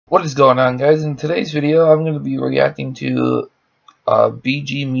What is going on, guys? In today's video, I'm going to be reacting to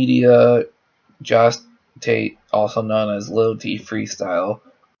BGMedia Josh Tate, also known as Lil T Freestyle.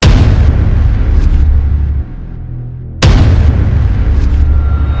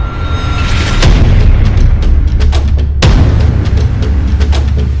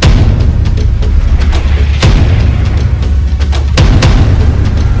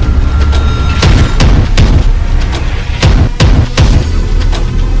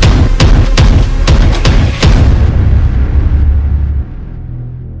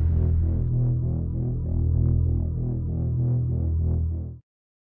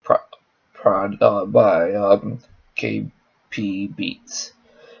 By KPBeatz.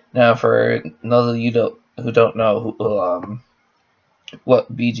 Now, for those of you who don't know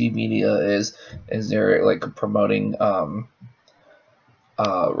what BGMedia is they're like promoting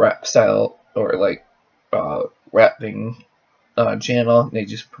rap style or like rapping channel. They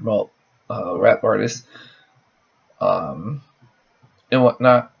just promote rap artists and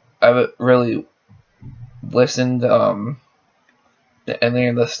whatnot. I haven't really listened any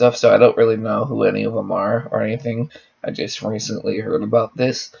of the stuff, so I don't really know who any of them are or anything. I just recently heard about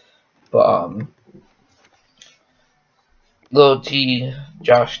this, but Lil T,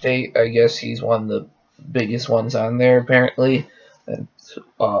 Josh Tate, I guess he's one of the biggest ones on there apparently. That's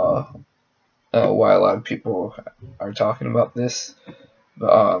why a lot of people are talking about this.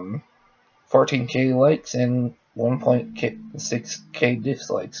 But 14K likes and 1.6K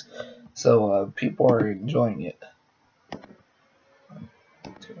dislikes, so people are enjoying it.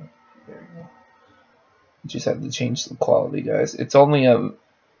 There we go. Just had to change the quality, guys. It's only a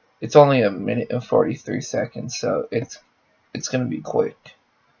minute and 43 seconds, so it's gonna be quick.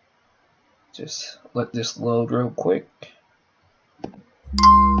 Just let this load real quick.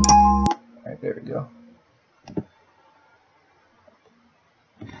 Alright, there we go.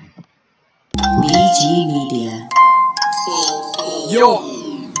 BGMedia. Yo,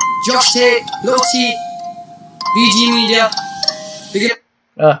 Josh Tate, Lil T, BGMedia.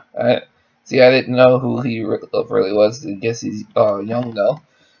 I didn't know who he really was. I guess he's young though.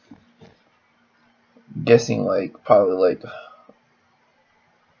 I'm guessing like probably like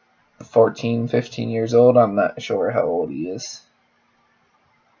 14, 15 years old. I'm not sure how old he is.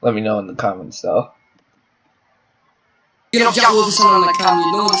 Let me know in the comments though. Get up, Jack Wilson on the cam,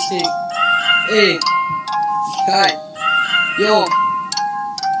 you know this thing. Hey, hi, yo,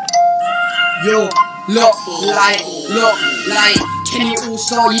 look, like, can you all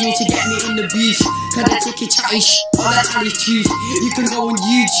star? You need to get me in the booth. Can I take a chatty on that tally tooth? You can go on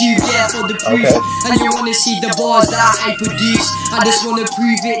YouTube, yeah, for the proof. Okay. And you wanna see the bars that I produce. I just wanna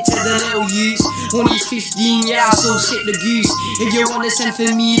prove it to the little youths. Only 15, yeah, I so sick the goose. If you wanna send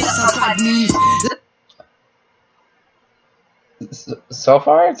for me, that's a bad move. So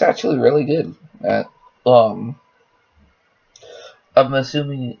far, it's actually really good. I'm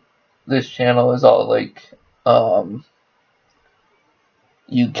assuming this channel is all like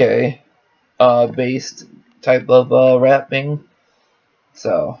UK based type of rapping,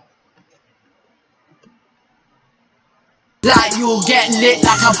 so like you'll get lit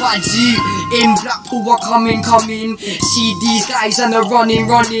like a bad zoo. In Blackpool we're coming. See these guys and they're running.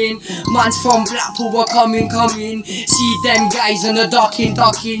 Man's from Blackpool we're coming. See them guys and they're ducking.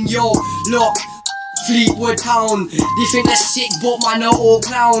 Yo, look, Fleetwood Town. They think they're sick but man are all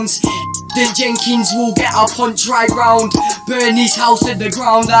clowns. Then Jenkins will get a punch right round. Burn his house to the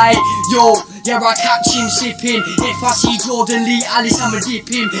ground. Yo, yeah, I catch him slipping. If I see Jordan Lee Alice, I'ma dip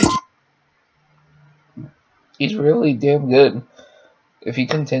him. he's really damn good. If he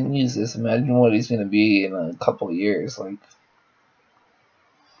continues this, imagine what he's gonna be in a couple of years. Like,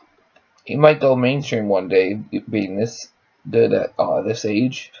 he might go mainstream one day, being this good at this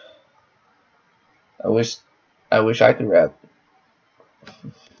age. I wish I could rap.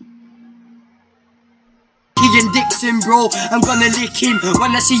 Ian Dixon, bro, I'm gonna lick him.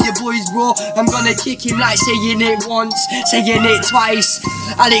 When I see your boys, bro, I'm gonna kick him. Like saying it once, saying it twice.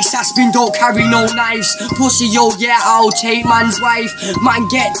 Alex Aspin don't carry no knives. Pussy, yo, yeah, I'll take man's wife. Man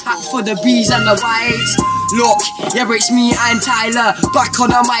get tapped for the B's and the Y's. Look, yeah, it's me and Tyler. Back on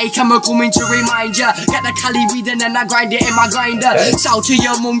the mic, I'm coming to remind ya. Get the Cali weed and then I grind it in my grinder. Shout to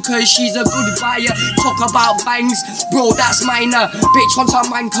your mum cause she's a good buyer. Talk about bangs, bro, that's minor. Bitch wants a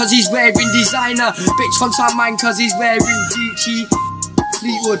man cause he's wearing designer. Bitch wants a man cause he's wearing Gucci.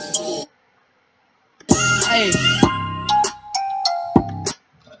 Fleetwood. Hey.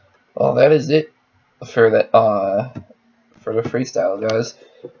 Well, that is it for that for the freestyle, guys.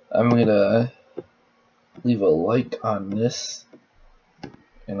 I'm gonna leave a like on this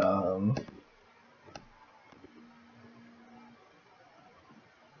and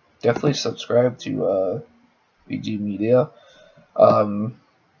definitely subscribe to BGMedia.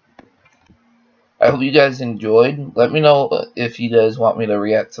 I hope you guys enjoyed. Let me know if you guys want me to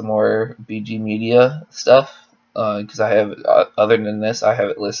react to more BGMedia stuff, because I have, other than this, I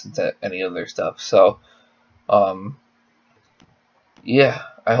haven't listened to any other stuff. So, yeah,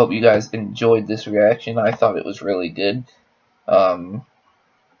 I hope you guys enjoyed this reaction. I thought it was really good.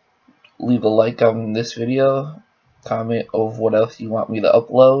 Leave a like on this video, comment of what else you want me to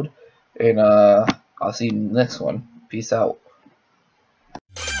upload, and I'll see you in the next one. Peace out.